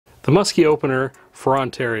The Musky opener for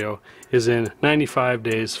Ontario is in 95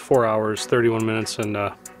 days, 4 hours, 31 minutes, and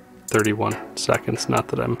 31 seconds. Not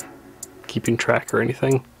that I'm keeping track or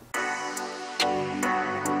anything.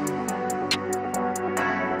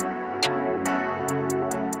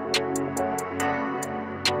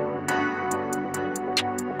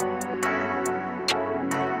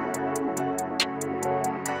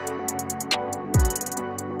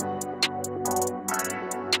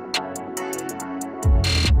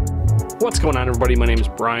 What's going on, everybody? My name is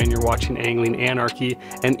Brian. You're watching Angling Anarchy,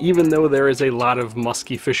 and even though there is a lot of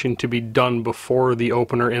musky fishing to be done before the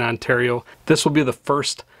opener in Ontario, this will be the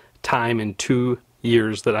first time in 2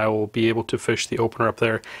 years that I will be able to fish the opener up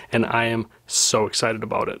there, and I am so excited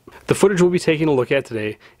about it. The footage we'll be taking a look at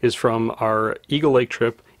today is from our Eagle Lake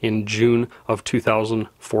trip in June of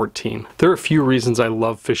 2014. There are a few reasons I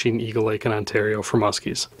love fishing Eagle Lake in Ontario for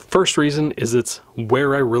muskies. First reason is it's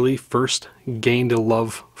where I really first gained a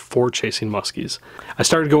love for chasing muskies. I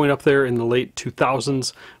started going up there in the late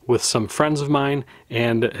 2000s with some friends of mine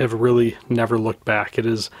and have really never looked back. It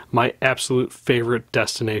is my absolute favorite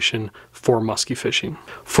destination for musky fishing.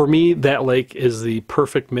 For me, that lake is the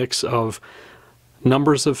perfect mix of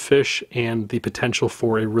numbers of fish and the potential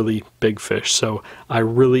for a really big fish, so I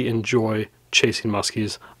really enjoy chasing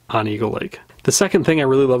muskies on Eagle Lake. The second thing I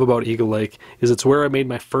really love about Eagle Lake is it's where I made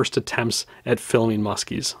my first attempts at filming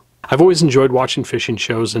muskies. I've always enjoyed watching fishing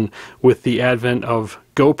shows, and with the advent of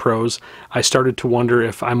GoPros, I started to wonder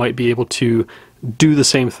if I might be able to do the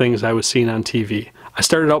same things I was seeing on TV. I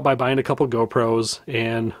started out by buying a couple GoPros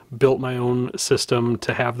and built my own system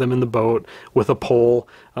to have them in the boat with a pole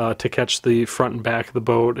to catch the front and back of the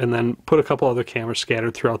boat, and then put a couple other cameras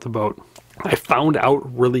scattered throughout the boat. I found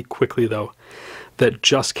out really quickly though that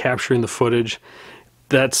just capturing the footage,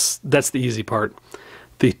 that's the easy part.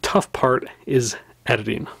 The tough part is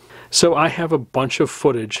editing. So I have a bunch of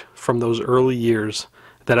footage from those early years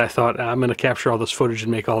that I thought, I'm going to capture all this footage and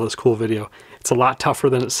make all this cool video. It's a lot tougher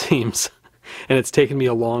than it seems. And it's taken me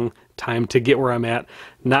a long time to get where I'm at.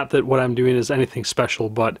 Not that what I'm doing is anything special,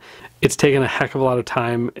 but it's taken a heck of a lot of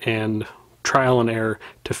time and trial and error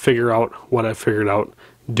to figure out what I've figured out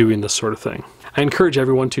doing this sort of thing. I encourage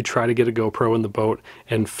everyone to try to get a GoPro in the boat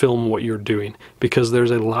and film what you're doing, because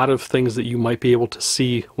there's a lot of things that you might be able to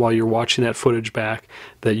see while you're watching that footage back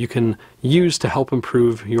that you can use to help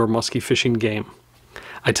improve your musky fishing game.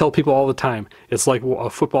 I tell people all the time, it's like a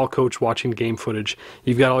football coach watching game footage.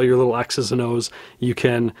 You've got all your little X's and O's. You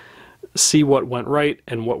can see what went right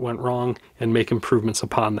and what went wrong and make improvements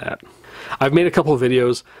upon that. I've made a couple of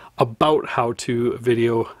videos about how to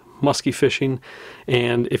video musky fishing,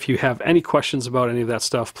 and if you have any questions about any of that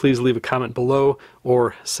stuff, please leave a comment below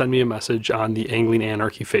or send me a message on the Angling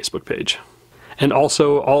Anarchy Facebook page. And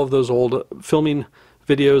also, all of those old filming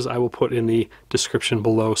videos I will put in the description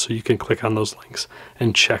below, so you can click on those links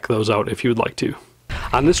and check those out if you would like to.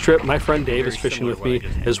 On this trip, my friend Dave is fishing with me,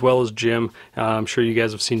 as well as Jim. I'm sure you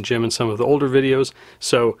guys have seen Jim in some of the older videos.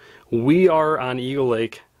 So we are on Eagle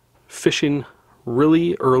Lake fishing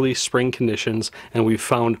really early spring conditions, and we've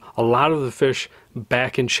found a lot of the fish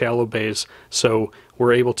back in shallow bays, so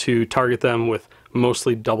we're able to target them with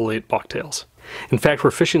mostly double-8 bucktails. In fact,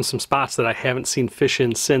 we're fishing some spots that I haven't seen fish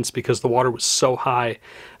in since, because the water was so high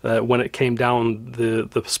when it came down,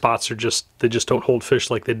 the spots are they just don't hold fish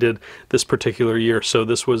like they did this particular year. So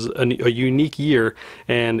this was a unique year,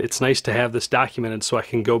 and it's nice to have this documented so I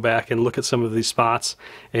can go back and look at some of these spots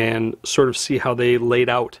and sort of see how they laid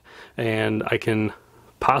out, and I can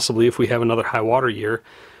possibly, if we have another high water year,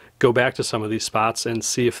 go back to some of these spots and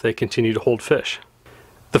see if they continue to hold fish.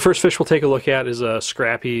 The first fish we'll take a look at is a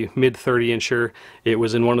scrappy mid 30-incher. It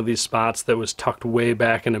was in one of these spots that was tucked way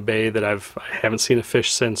back in a bay that I haven't seen a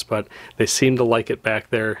fish since, but they seem to like it back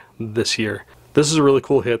there this year. This is a really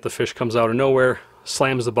cool hit. The fish comes out of nowhere,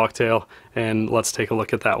 slams the bucktail, and let's take a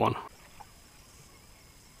look at that one. Enough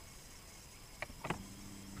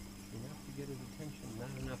to get his attention, not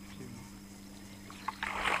enough to...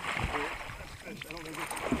 I don't think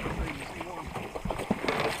it's one.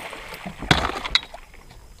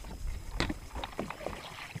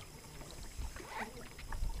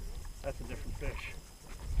 That's a different fish.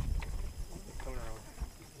 Coming around.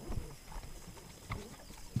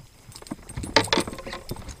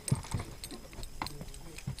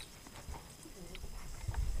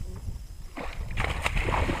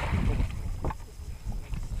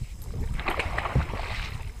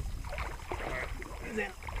 Alright, he's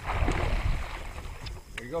in.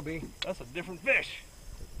 There you go, B. That's a different fish.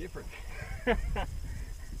 Different.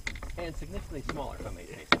 And significantly smaller, if I may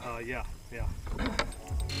say so. Yeah.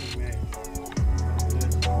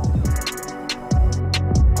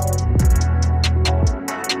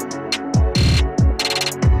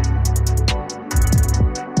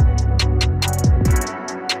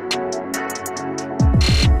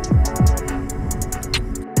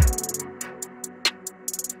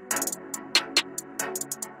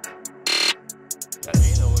 Yeah,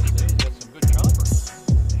 you know what? He's got some good chompers.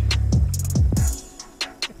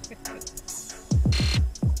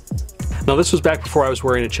 Now this was back before I was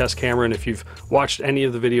wearing a chest camera, and if you've watched any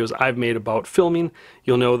of the videos I've made about filming,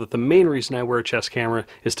 you'll know that the main reason I wear a chest camera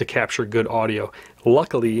is to capture good audio.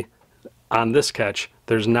 Luckily, on this catch,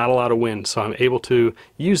 there's not a lot of wind, so I'm able to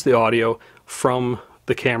use the audio from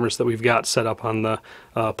the cameras that we've got set up on the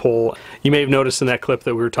pole. You may have noticed in that clip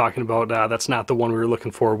that we were talking about, that's not the one we were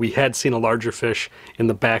looking for. We had seen a larger fish in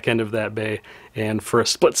the back end of that bay, and for a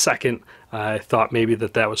split second I thought maybe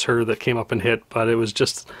that was her that came up and hit, but it was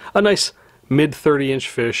just a nice mid 30-inch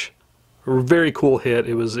fish. Very cool hit.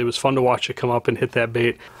 It was fun to watch it come up and hit that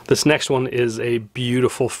bait. This next one is a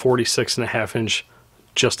beautiful 46.5-inch,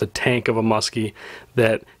 just a tank of a muskie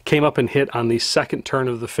that came up and hit on the second turn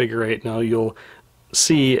of the figure eight. Now you'll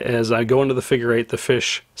see as I go into the figure eight, the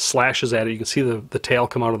fish slashes at it. You can see the tail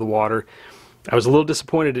come out of the water. I was a little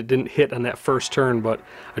disappointed it didn't hit on that first turn, but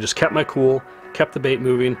I just kept my cool, kept the bait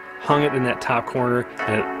moving, hung it in that top corner,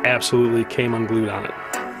 and it absolutely came unglued on it.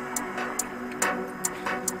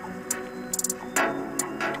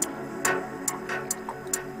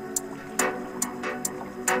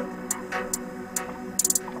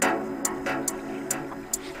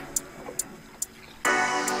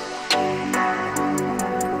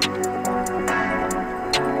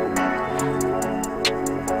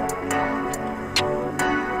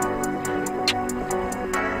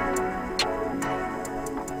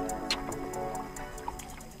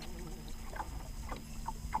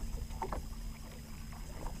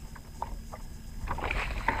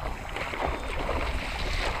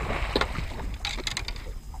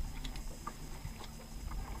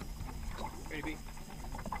 Maybe.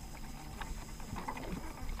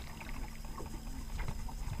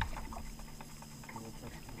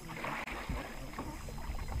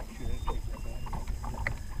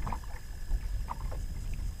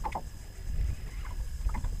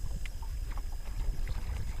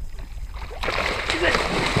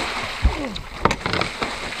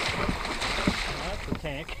 That's the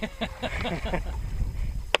tank.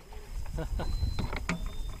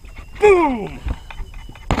 Boom!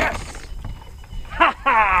 Yes! Ha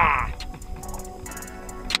ha!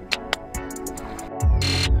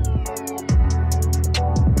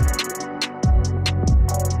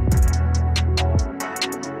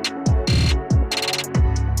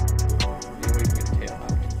 Maybe we can get the tail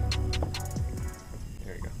out.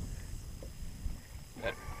 There you go.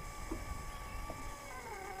 Better.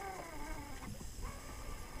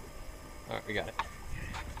 Alright, we got it.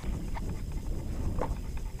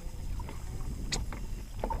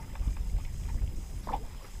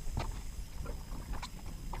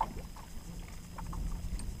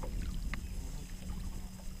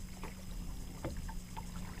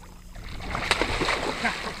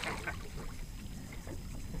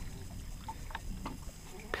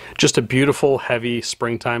 Just a beautiful, heavy,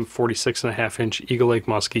 springtime 46.5-inch Eagle Lake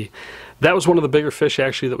muskie. That was one of the bigger fish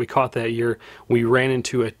actually that we caught that year. We ran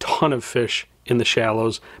into a ton of fish in the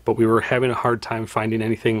shallows, but we were having a hard time finding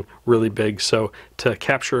anything really big. So to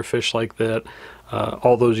capture a fish like that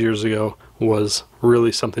all those years ago was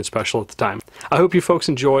really something special at the time. I hope you folks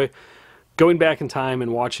enjoy going back in time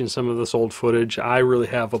and watching some of this old footage. I really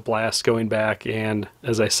have a blast going back and,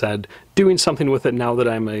 as I said, doing something with it now that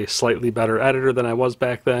I'm a slightly better editor than I was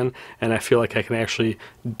back then, and I feel like I can actually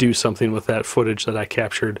do something with that footage that I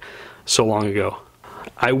captured so long ago.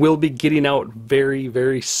 I will be getting out very,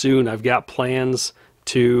 very soon. I've got plans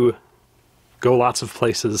to go lots of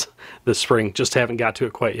places this spring, just haven't got to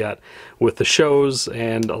it quite yet. With the shows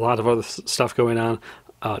and a lot of other stuff going on,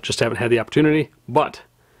 just haven't had the opportunity, but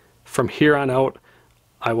from here on out,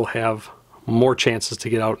 I will have more chances to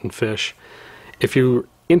get out and fish. If you're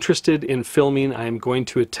interested in filming, I am going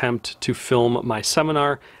to attempt to film my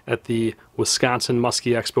seminar at the Wisconsin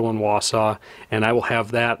Muskie Expo in Wausau, and I will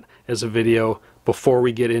have that as a video before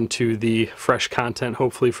we get into the fresh content,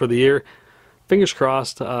 hopefully for the year. Fingers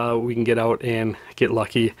crossed we can get out and get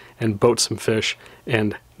lucky and boat some fish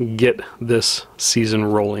and get this season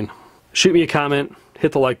rolling. Shoot me a comment,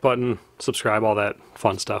 hit the like button, subscribe, all that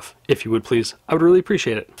fun stuff. If you would please, I would really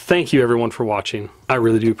appreciate it. Thank you everyone for watching. I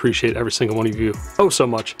really do appreciate every single one of you oh so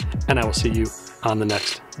much, and I will see you on the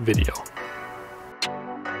next video.